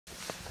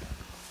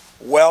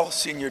Well,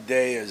 senior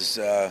day is,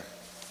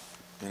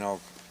 you know,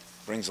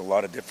 brings a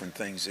lot of different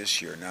things this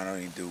year. Not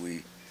only do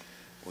we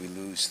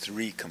lose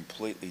three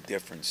completely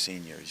different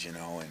seniors, and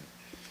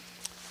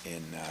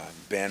in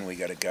Ben, we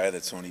got a guy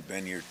that's only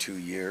been here 2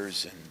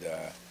 years, and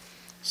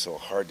so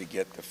hard to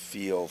get the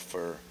feel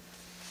for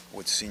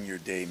what senior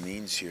day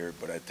means here,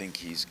 but I think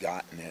he's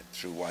gotten it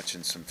through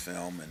watching some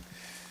film and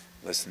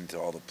listening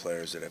to all the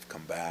players that have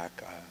come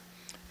back.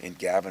 In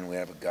Gavin, we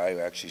have a guy who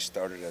actually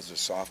started as a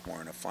sophomore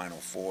in a Final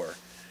Four,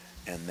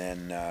 and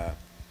then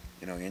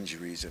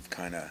injuries have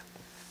kind of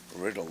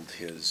riddled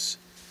his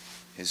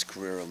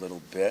career a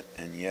little bit,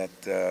 and yet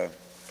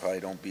probably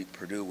don't beat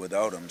Purdue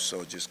without him.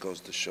 So it just goes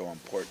to show how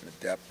important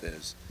the depth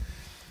is.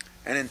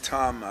 And in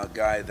Tom, a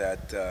guy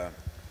that I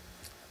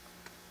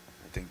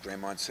think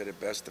Draymond said it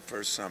best the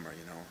first summer.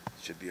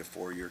 Should be a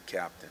 4-year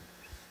captain,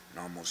 and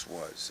almost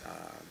was.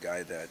 A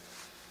guy that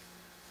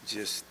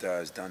just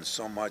has done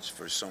so much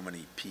for so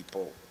many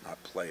people,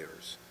 not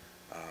players,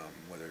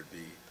 whether it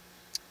be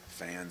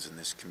fans in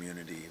this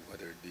community,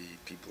 whether it be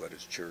people at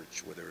his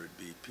church, whether it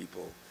be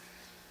people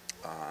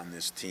on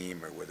this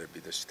team, or whether it be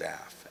the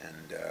staff.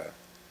 And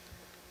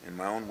in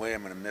my own way,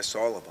 I'm going to miss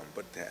all of them,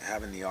 but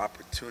having the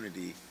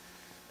opportunity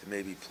to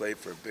maybe play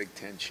for a Big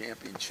Ten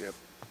championship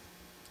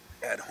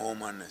at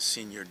home on the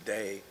senior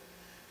day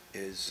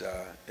is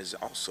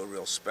also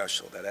real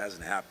special. That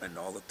hasn't happened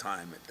all the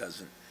time. It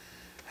doesn't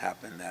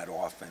happen that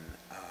often.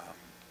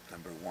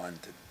 Number one,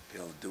 to be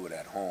able to do it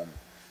at home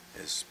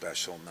is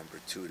special.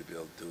 Number two, to be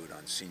able to do it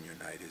on senior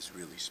night is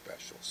really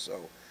special.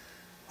 So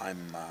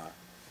I'm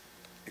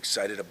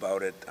excited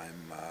about it.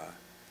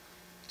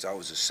 It's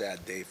always a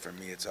sad day for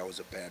me. It's always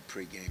a bad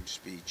pregame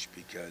speech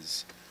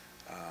because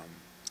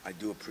I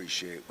do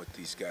appreciate what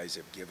these guys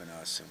have given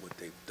us and what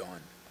they've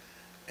done,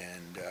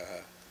 and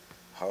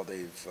how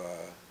they've,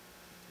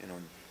 in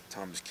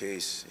Tom's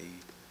case, he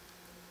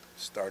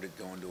started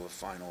going to a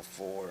Final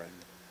Four,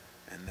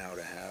 and now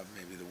to have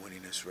maybe the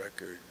winningest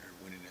record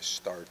or winningest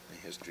start in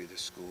the history of the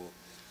school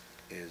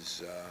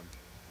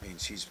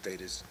means he's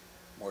stayed as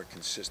more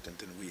consistent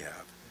than we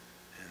have,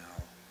 and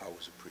I'll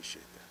always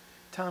appreciate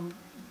that. Tom,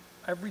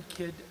 every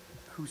kid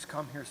who's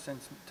come here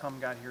since Tom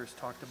got here has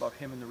talked about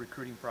him in the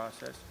recruiting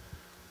process.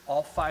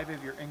 All 5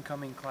 of your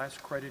incoming class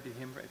credited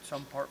him at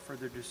some part for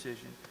their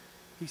decision.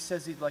 He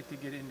says he'd like to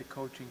get into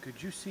coaching.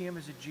 Could you see him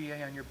as a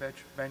GA on your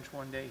bench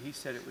one day? He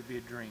said it would be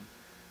a dream.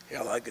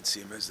 Hell, I could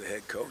see him as the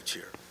head coach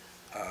here.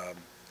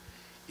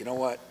 You know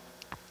what?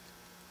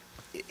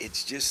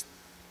 It's just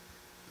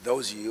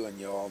those of you, and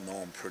you all know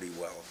him pretty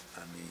well.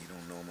 I mean, you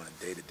don't know him on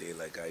a day-to-day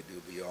like I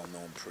do, but you all know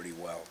him pretty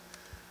well.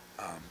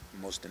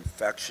 Most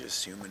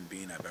infectious human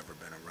being I've ever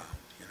been around.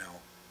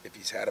 If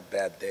he's had a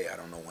bad day, I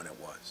don't know when it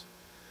was.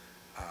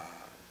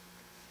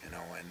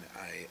 And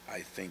I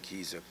think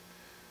he's a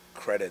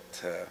credit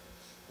to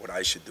what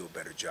I should do a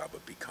better job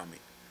of becoming,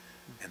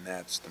 and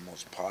that's the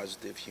most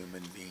positive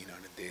human being on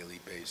a daily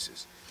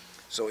basis.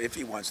 So if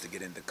he wants to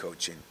get into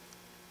coaching,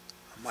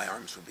 my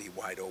arms will be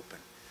wide open.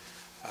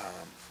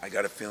 I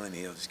got a feeling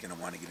he's going to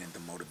want to get into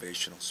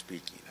motivational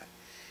speaking.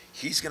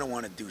 He's going to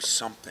want to do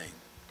something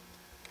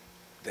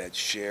that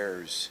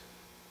shares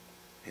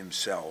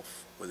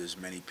himself with as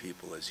many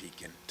people as he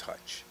can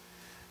touch,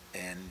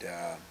 and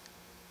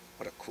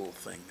what a cool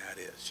thing that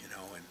is,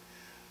 and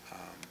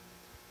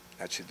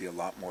that should be a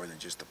lot more than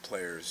just the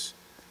players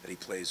that he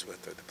plays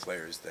with or the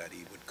players that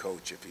he would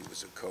coach if he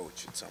was a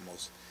coach.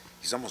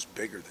 He's almost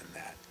bigger than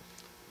that.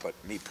 But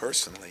me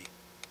personally,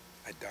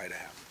 I'd die to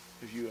have him.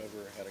 Have you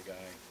ever had a guy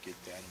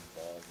get that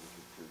involved with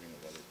recruiting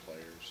of other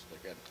players,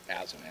 like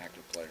as an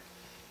active player?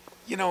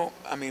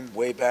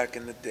 Way back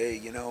in the day,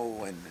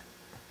 when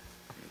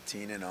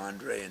Tina and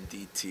Andre and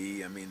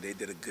DT, they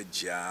did a good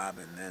job.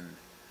 And then,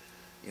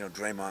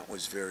 Draymond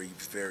was very,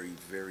 very,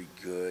 very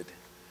good.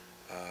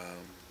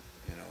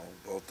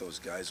 Both those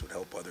guys would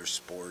help other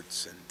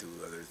sports and do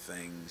other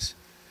things.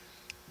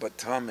 But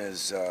Tom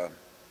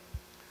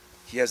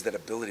he has that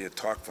ability to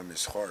talk from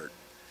his heart,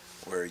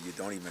 where you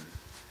don't even,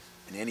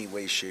 in any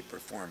way, shape, or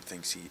form,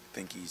 think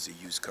he's a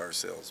used car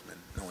salesman.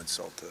 No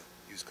insult to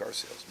used car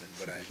salesman,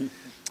 but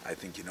I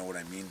think you know what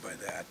I mean by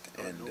that.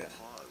 And no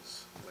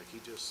pause, like he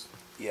just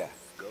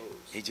goes.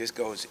 He just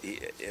goes.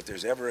 If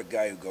there's ever a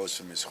guy who goes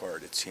from his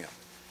heart, it's him.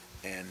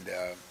 And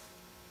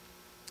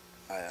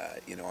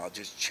I'll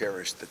just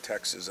cherish the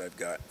texts I've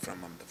got from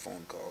him, the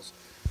phone calls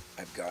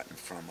I've gotten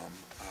from him,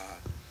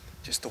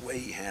 just the way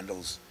he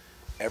handles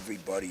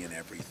everybody and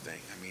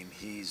everything.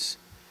 He's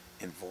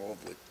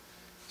involved with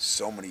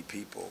so many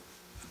people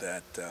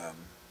that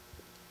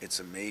it's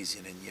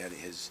amazing, and yet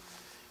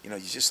you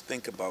just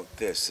think about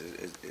this.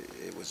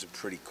 It was a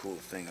pretty cool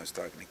thing. I was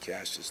talking to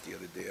Cash just the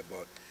other day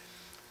about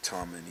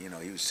Tom, and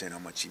he was saying how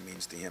much he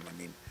means to him.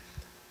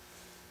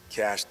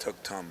 Cash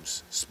took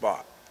Tom's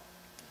spot,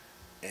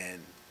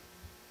 and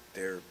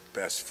they're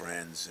best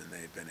friends, and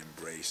they've been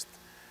embraced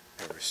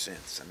ever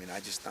since.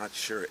 I'm just not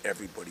sure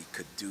everybody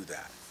could do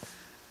that.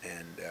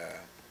 And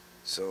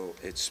so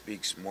it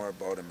speaks more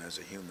about him as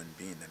a human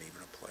being than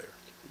even a player.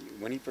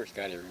 When he first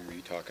got here, I remember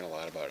you talking a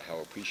lot about how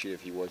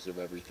appreciative he was of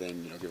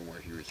everything, given where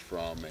he was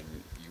from, and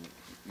you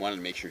wanted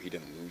to make sure he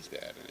didn't lose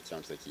that, and it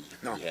sounds like he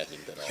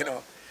hasn't at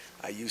all.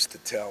 I used to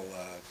tell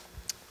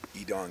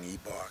Idong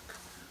Ibok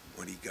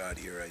when he got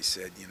here, I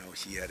said,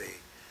 he had a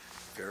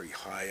very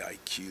high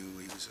IQ.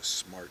 He was a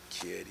smart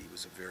kid. He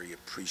was a very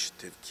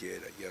appreciative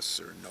kid. A yes,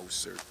 sir, no,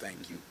 sir,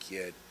 thank you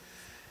kid.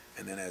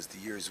 And then as the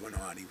years went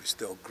on, he was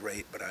still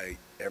great, but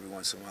every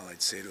once in a while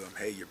I'd say to him,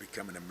 hey, you're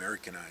becoming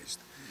Americanized.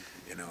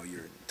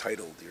 You're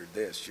entitled, you're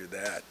this, you're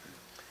that.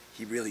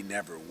 He really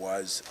never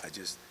was.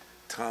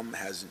 Tom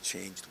hasn't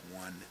changed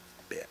one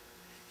bit.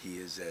 He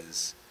is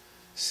as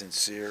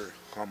sincere,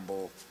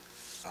 humble,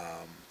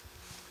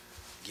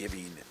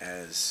 giving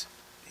as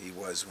he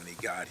was when he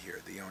got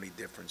here. The only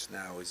difference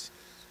now is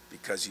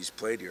because he's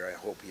played here, I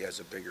hope he has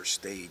a bigger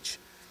stage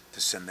to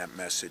send that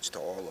message to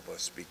all of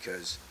us,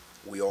 because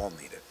we all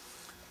need it.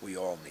 We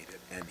all need it.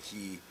 And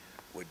he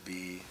would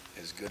be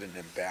as good an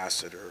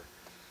ambassador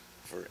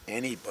for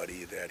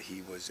anybody that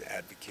he was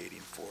advocating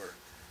for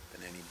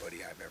than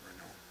anybody I've ever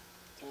known.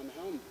 Tom,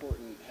 how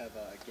important have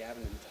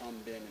Gavin and Tom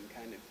been in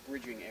kind of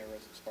bridging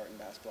eras of Spartan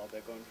basketball?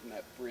 They're going from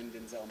that Bryn,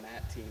 Denzel,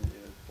 Matt team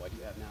to what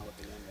you have now with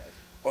the young guys.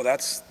 Well,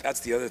 that's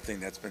the other thing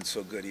that's been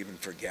so good, even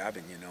for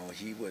Gavin.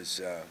 He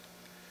was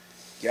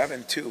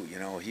Gavin too.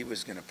 He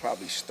was going to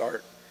probably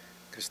start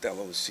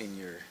Costello's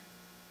senior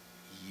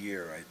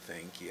year. I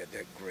think he had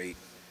that great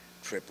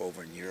trip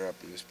over in Europe.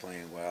 He was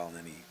playing well, and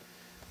then he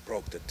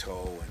broke the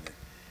toe,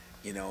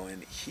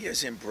 and he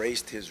has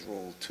embraced his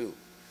role too.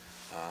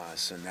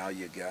 So now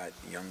you got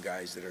young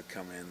guys that are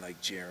coming in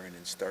like Jaron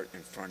and starting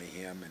in front of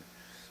him, and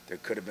there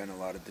could have been a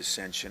lot of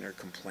dissension or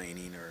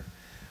complaining, or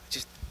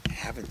just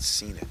haven't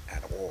seen it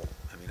at all.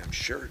 I mean, I'm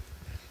sure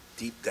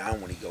deep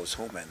down when he goes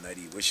home at night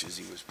he wishes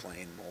he was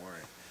playing more,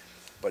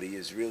 but he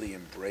has really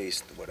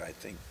embraced what I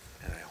think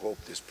and I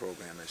hope this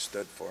program has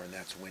stood for, and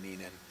that's winning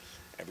and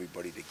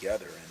everybody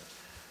together. And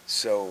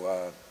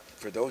so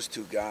for those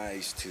two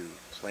guys to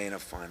play in a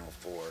Final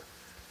Four,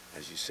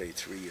 as you say,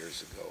 3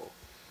 years ago,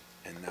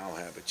 and now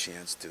have a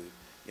chance to,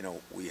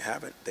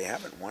 they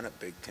haven't won a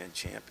Big Ten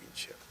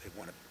championship. They've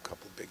won a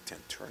couple of Big Ten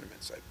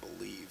tournaments, I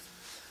believe,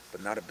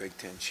 but not a Big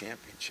Ten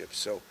championship.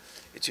 So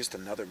it's just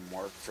another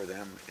mark for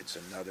them. It's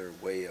another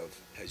way of,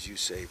 as you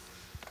say,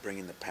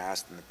 bringing the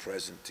past and the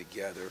present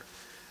together.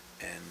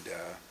 And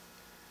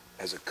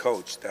as a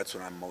coach, that's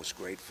what I'm most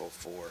grateful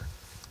for,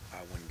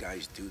 when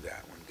guys do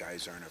that, when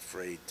guys aren't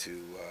afraid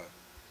to,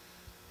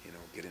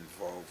 get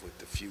involved with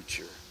the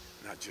future,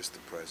 not just the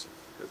present.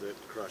 Has it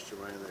crossed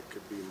your mind that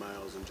could be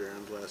Miles and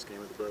Jaron's last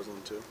game at the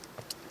Breslin too?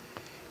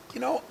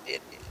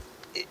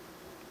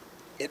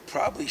 It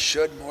probably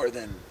should more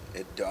than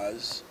it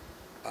does,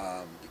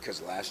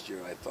 because last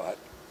year I thought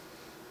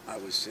I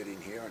was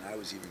sitting here and I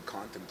was even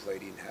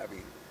contemplating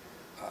having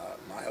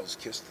Miles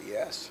kiss the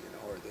S,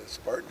 or the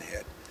Spartan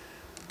head.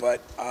 But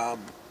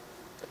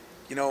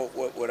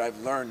what I've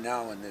learned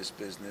now in this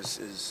business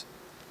is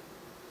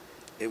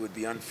it would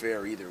be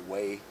unfair either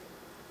way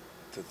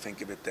to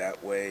think of it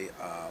that way.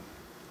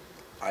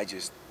 I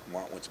just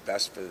want what's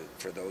best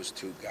for those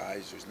two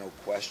guys. There's no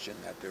question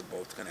that they're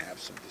both going to have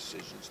some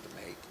decisions to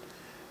make.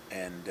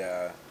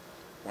 And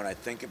when I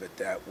think of it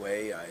that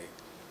way,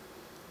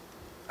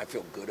 I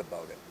feel good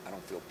about it. I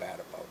don't feel bad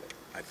about it.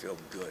 I feel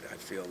good. I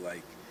feel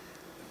like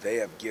they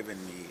have given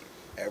me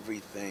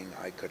everything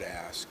I could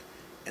ask,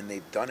 and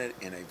they've done it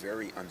in a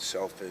very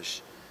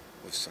unselfish,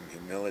 with some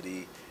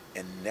humility,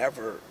 and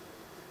never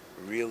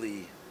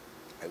really.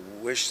 I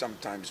wish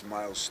sometimes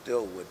Miles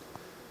still would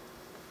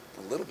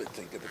a little bit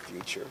think of the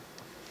future.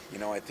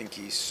 I think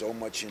he's so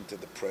much into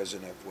the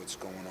present of what's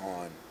going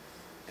on,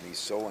 and he's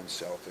so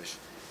unselfish.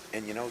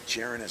 And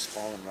Jaron has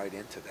fallen right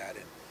into that,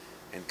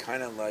 and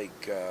kind of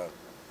like a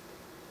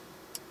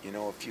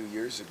few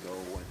years ago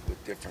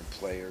with different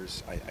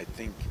players, I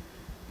think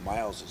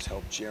Miles has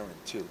helped Jaron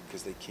too,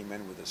 because they came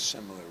in with a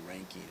similar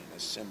ranking and a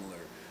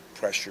similar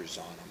pressures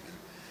on them,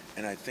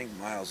 and I think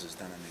Miles has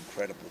done an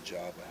incredible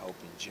job of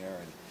helping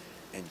Jaron.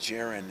 And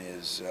Jaron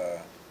is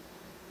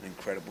an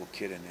incredible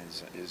kid in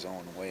his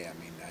own way. I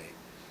mean,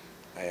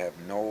 I have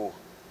no,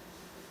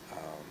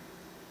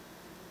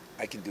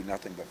 I can do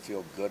nothing but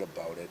feel good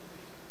about it.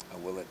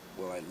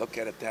 Will I look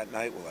at it that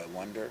night? Will I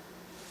wonder?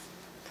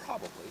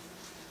 Probably.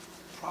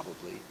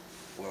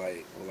 Will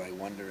I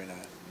wonder in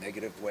a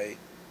negative way?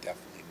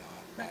 Definitely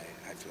not.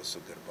 I feel so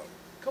good about it.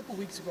 A couple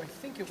weeks ago, I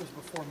think it was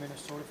before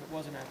Minnesota. If it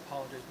wasn't, I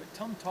apologize. But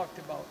Tom talked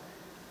about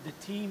the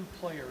team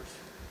players.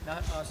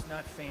 Not us,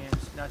 not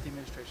fans, not the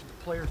administration.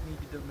 The players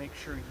needed to make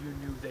sure you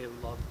knew they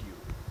loved you.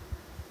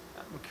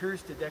 I'm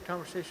curious, did that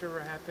conversation ever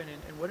happen,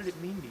 and what did it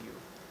mean to you?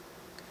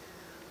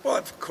 Well,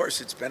 of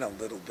course, it's been a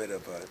little bit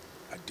of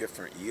a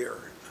different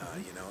year,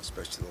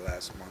 especially the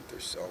last month or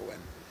so.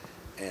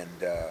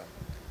 And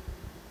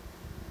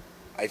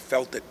I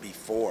felt it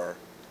before,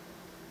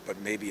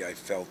 but maybe I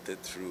felt it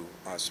through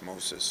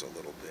osmosis a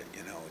little bit,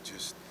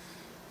 just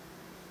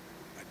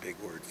my big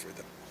word for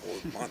the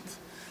whole month.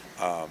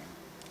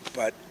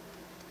 But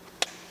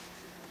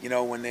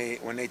when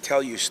they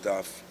tell you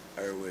stuff,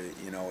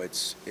 you know,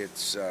 it's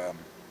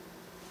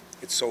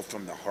so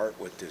from the heart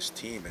with this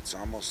team. It's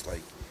almost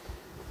like,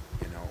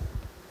 you know,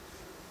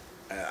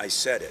 I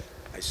said it.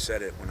 I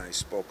said it when I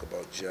spoke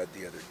about Judd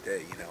the other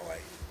day. You know,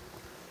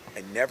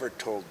 I never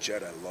told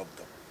Judd I loved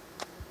him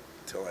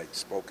until I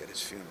spoke at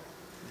his funeral.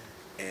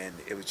 And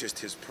it was just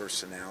his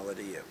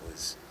personality. It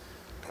was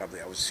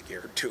probably, I was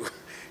scared too,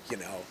 you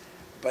know.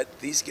 But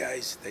these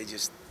guys, they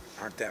just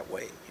aren't that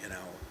way, you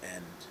know.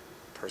 And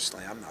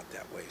personally, I'm not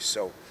that way.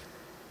 So,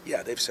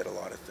 yeah, they've said a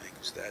lot of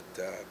things that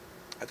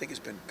I think has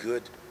been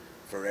good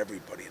for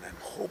everybody. And I'm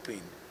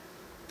hoping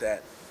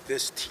that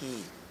this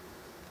team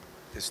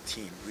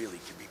really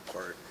can be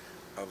part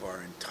of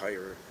our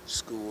entire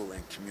school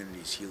and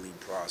community's healing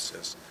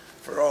process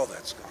for all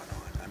that's gone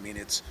on. I mean,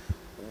 it's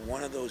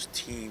one of those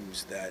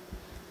teams that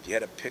if you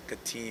had to pick a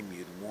team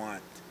you'd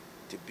want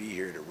to be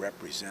here to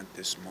represent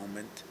this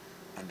moment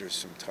under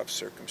some tough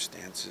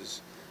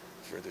circumstances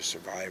for the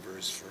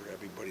survivors, for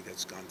everybody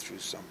that's gone through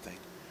something,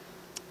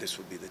 this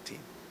would be the team.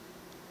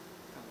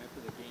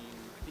 After the game,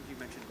 I think you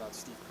mentioned about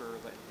Steve Kerr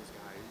letting his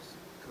guys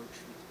coach.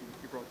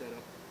 You brought that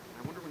up.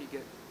 I wonder when you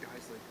get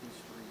guys like these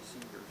three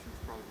seniors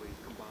who've probably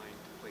combined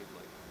played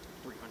like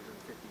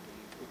 350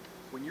 games.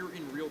 When you're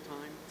in real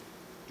time,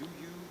 do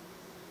you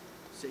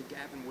say,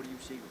 Gavin, what do you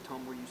say?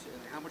 Tom, what do you say?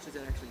 How much does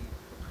that actually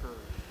occur?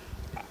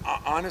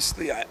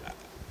 Honestly, I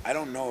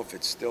don't know if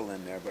it's still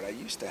in there, but I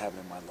used to have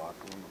in my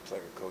locker room a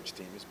player-coach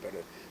team is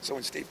better. So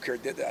when Steve Kerr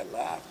did that, I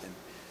laughed,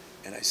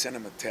 and I sent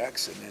him a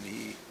text, and then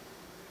he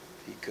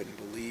couldn't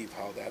believe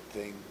how that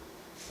thing,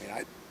 I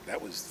mean, that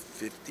was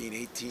 15,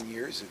 18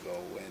 years ago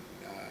when,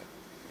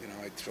 you know,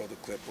 I'd throw the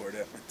clipboard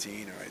at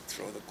Mateen or I'd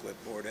throw the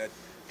clipboard at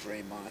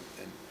Draymond,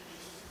 and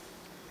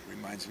it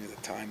reminds me of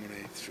the time when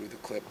I threw the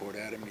clipboard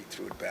at him, he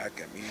threw it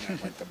back at me, and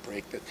I went to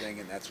break the thing,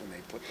 and that's when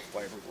they put the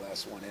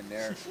fiberglass one in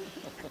there.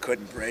 I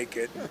couldn't break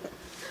it. And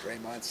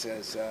Draymond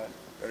says,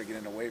 better get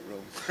in the weight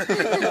room.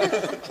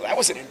 So that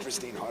was an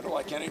interesting huddle.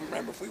 I can't even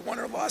remember if we won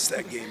or lost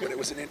that game, but it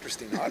was an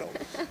interesting huddle.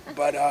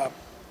 But,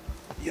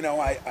 you know,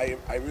 I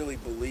really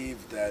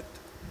believe that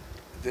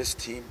this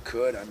team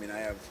could. I mean,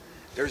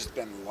 there's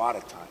been a lot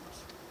of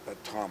times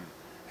that Tom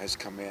has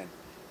come in,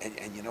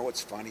 and you know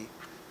what's funny?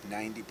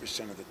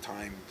 90% of the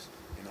times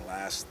in the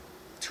last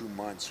 2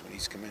 months when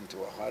he's come into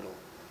a huddle,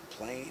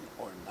 playing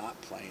or not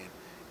playing,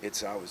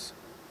 it's always,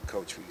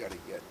 Coach, we got to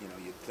get, you know,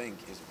 you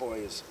think his boy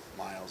is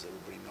Miles,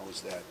 everybody knows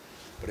that,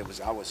 but it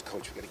was always,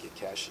 Coach, we got to get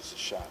Cassius a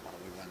shot, why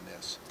don't we run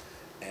this?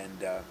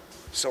 And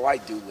so I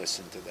do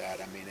listen to that.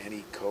 I mean,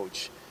 any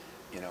coach,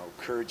 you know,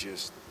 Kerr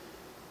just,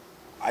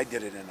 I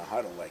did it in a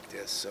huddle like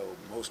this, so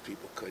most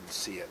people couldn't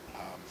see it.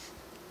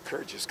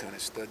 Kerr just kind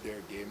of stood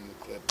there, gave him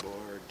the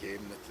clipboard, gave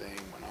him the thing,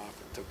 went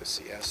off and took a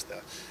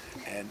siesta.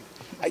 And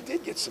I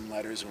did get some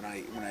letters when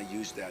I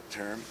used that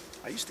term.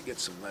 I used to get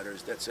some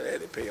letters that said, hey,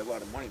 they pay you a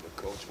lot of money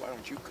to coach. Why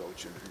don't you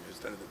coach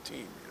instead of the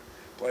team,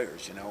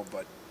 players, you know?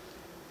 But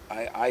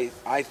I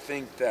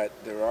think that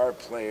there are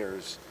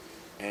players,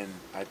 and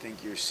I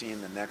think you're seeing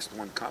the next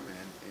one coming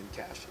in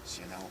Cassius,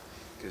 you know?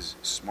 Because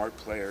smart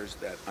players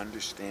that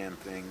understand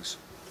things.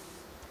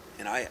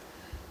 And I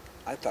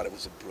thought it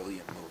was a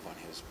brilliant move on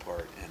his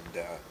part,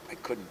 and I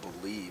couldn't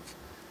believe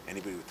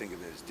anybody would think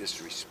of it as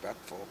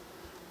disrespectful.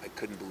 I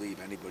couldn't believe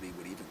anybody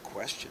would even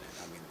question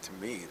it. I mean, to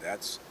me,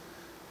 that's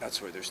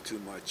where there's too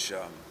many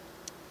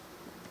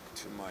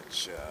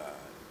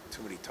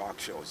talk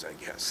shows, I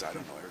guess. I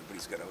don't know.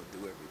 Everybody's got to outdo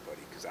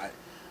everybody. Because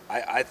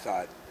I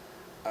thought,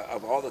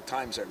 of all the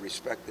times I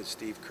respected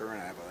Steve Kerr,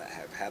 and I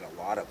have had a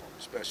lot of them,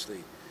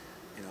 especially,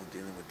 you know,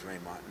 dealing with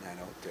Draymond and that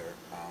out there.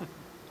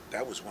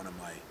 That was one of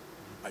my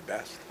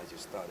best. I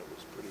just thought it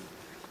was pretty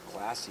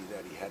classy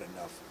that he had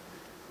enough.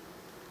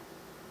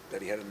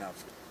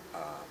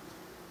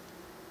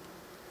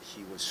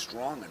 He was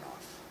strong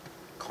enough,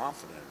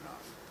 confident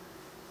enough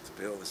to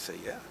be able to say,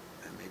 yeah,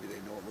 and maybe they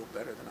know a little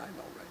better than I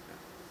know right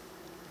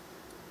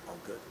now. All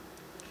good.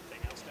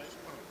 Anything else, guys?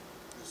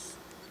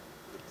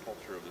 The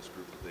culture of this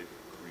group that they've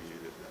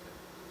created,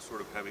 sort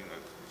of having a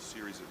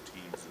series of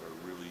teams that are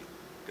really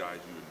guys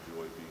you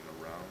enjoy being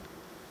around.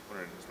 I'm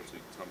wondering,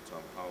 especially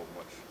TumTum,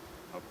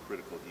 how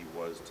critical he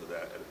was to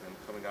that, and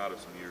coming out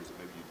of some years that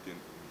maybe you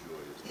didn't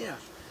enjoy as much.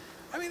 Yeah.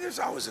 I mean, there's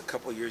always a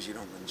couple of years you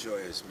don't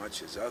enjoy as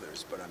much as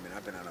others, but I mean,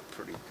 I've been on a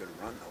pretty good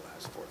run the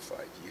last 4 or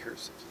 5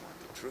 years, if you want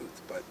the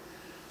truth. But,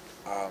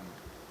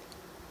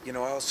 you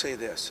know, I'll say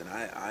this, and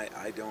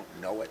I don't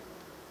know it,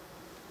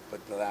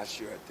 but the last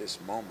year at this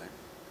moment,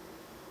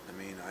 I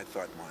mean, I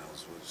thought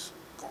Miles was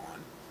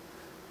gone,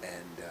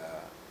 and,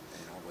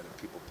 you know, whether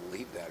people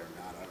believe that or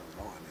not, I don't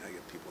know. I mean, I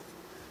get people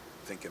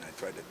thinking I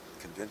tried to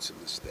convince him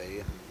to stay,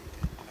 and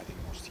I think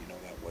most of you know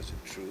that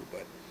wasn't true,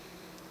 but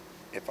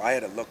if I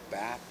had to look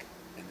back,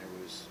 and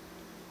there was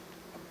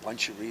a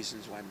bunch of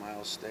reasons why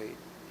Miles stayed,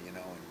 you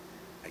know, and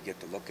I get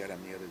to look at him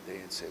the other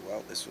day and say,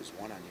 well, this was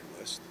one on your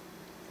list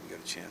we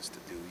got a chance to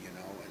do, you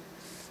know,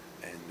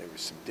 and there were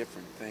some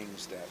different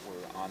things that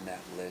were on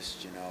that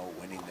list, you know,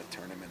 winning the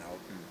tournament out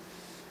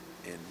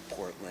in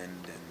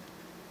Portland, and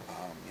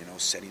you know,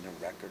 setting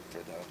a record for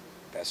the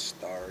best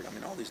start. I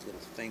mean, all these little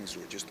things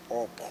were just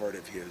all part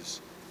of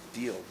his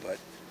deal. But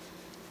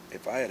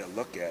if I had to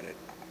look at it,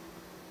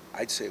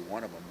 I'd say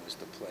one of them was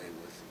to play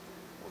with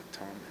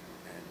Tom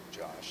and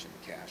Josh and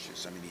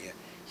Cassius. I mean,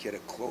 he had a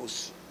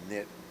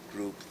close-knit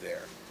group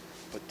there,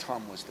 but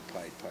Tom was the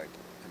Pied Piper.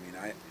 I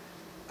mean,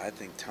 I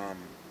think Tom,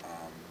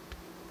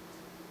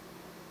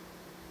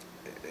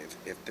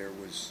 if there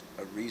was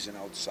a reason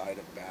outside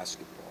of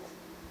basketball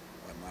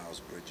why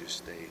Miles Bridges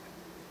stayed,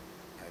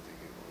 I think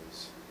it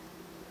was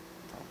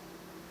Tom.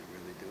 I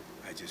really do.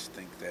 I just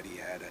think that he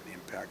had an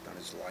impact on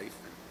his life,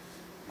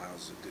 and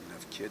Miles is a good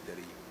enough kid that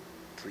he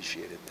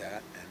appreciated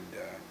that,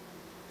 and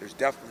there's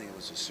definitely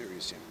was a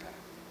serious impact.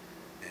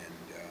 And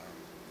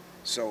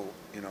so,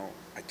 you know,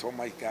 I told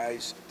my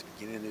guys at the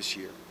beginning of this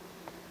year,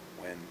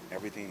 when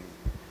everything,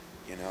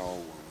 you know,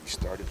 when we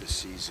started the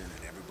season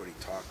and everybody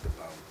talked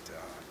about,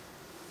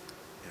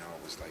 you know,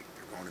 it was like,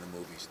 they're going to the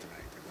movies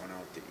tonight, they're going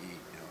out to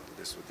eat, you know,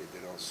 this is what they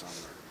did all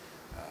summer.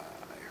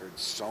 I heard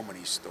so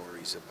many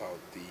stories about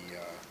the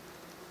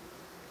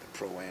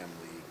Pro-Am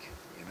League,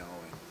 you know,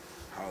 and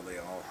how they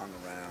all hung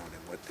around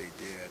and what they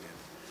did. And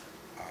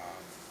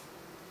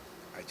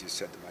I just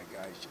said to my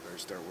guys, you better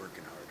start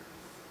working harder.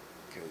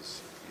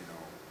 Because, you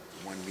know,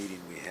 one meeting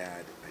we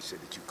had, I said,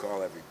 did you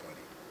call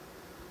everybody?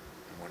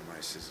 And one of my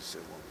assistants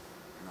said, well,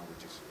 no, we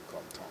just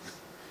called Tom.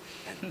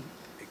 And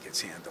it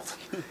gets handled,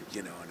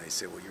 you know. And I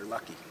said, well, you're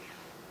lucky,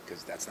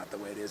 because that's not the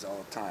way it is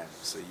all the time.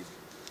 So you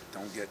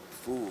don't get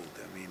fooled.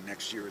 I mean,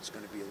 next year it's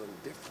going to be a little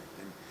different.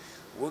 And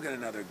we'll get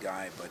another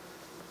guy, but,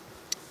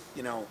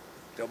 you know,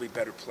 there'll be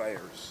better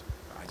players.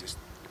 I just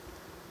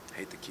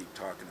hate to keep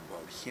talking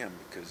about him,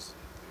 because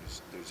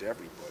there's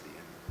everybody.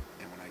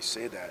 And when I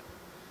say that,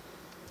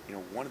 you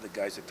know, one of the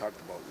guys that talked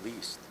about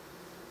least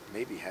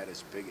maybe had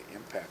as big an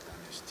impact on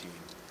his team,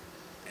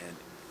 and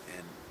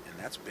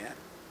that's Ben.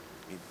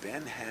 I mean,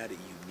 Ben had a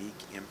unique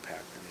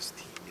impact on his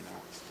team, you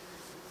know.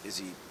 Is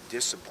he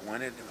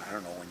disappointed? I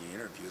don't know, when you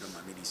interviewed him.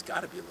 I mean, he's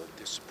got to be a little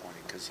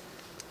disappointed, because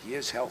he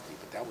is healthy,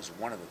 but that was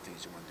one of the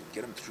things he wanted to do,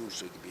 get him through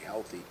so he could be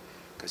healthy,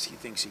 because he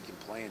thinks he can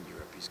play in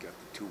Europe. He's got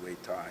the two-way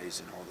ties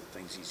and all the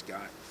things he's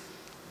got.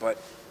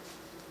 But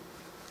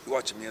you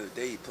watch him the other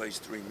day, he plays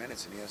 3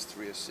 minutes and he has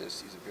 3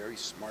 assists. He's a very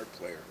smart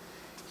player.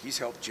 He's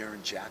helped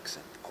Jaren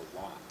Jackson a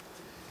lot.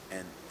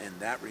 And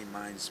that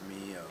reminds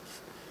me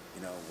of,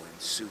 you know, when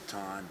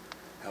Suton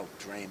helped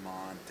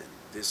Draymond, and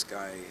this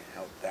guy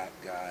helped that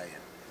guy,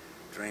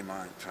 and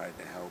Draymond tried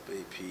to help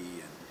AP,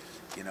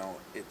 and, you know,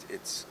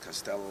 it's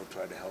Costello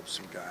tried to help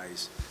some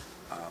guys.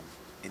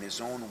 In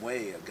his own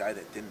way, a guy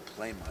that didn't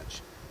play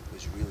much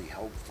was really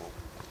helpful.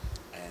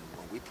 And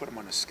when we put him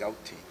on a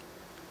scout team,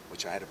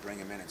 which I had to bring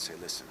him in and say,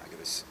 listen,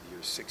 you're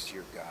a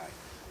 6-year guy.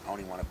 I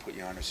only want to put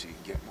you on there so you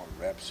can get more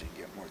reps, so you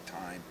can get more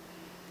time.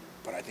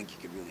 But I think you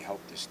could really help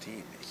this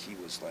team. He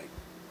was like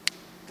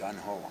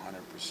gung-ho,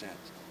 100%.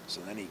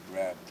 So then he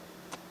grabbed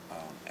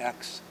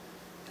X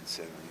and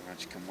said, well, why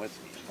don't you come with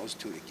me? And those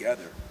two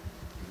together,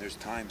 and there's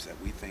times that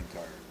we think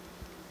our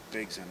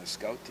bigs on the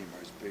scout team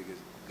are as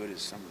good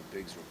as some of the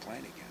bigs we're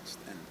playing against.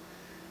 And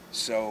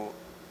so,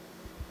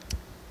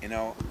 you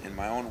know, in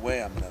my own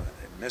way, I'm going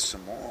to miss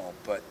them all,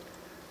 but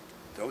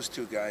those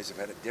two guys have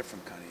had a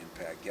different kind of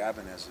impact.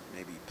 Gavin has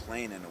maybe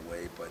playing in a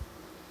way, but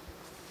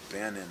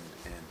Ben and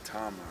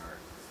Tom are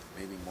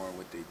maybe more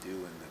what they do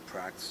in the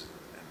practice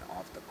and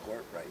off the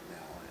court right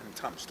now. And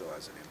Tom still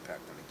has an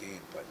impact on the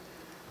game, but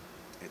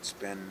it's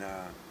been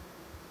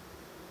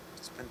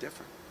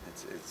different.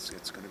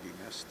 It's going to be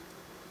missed.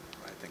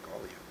 I think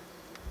all of you.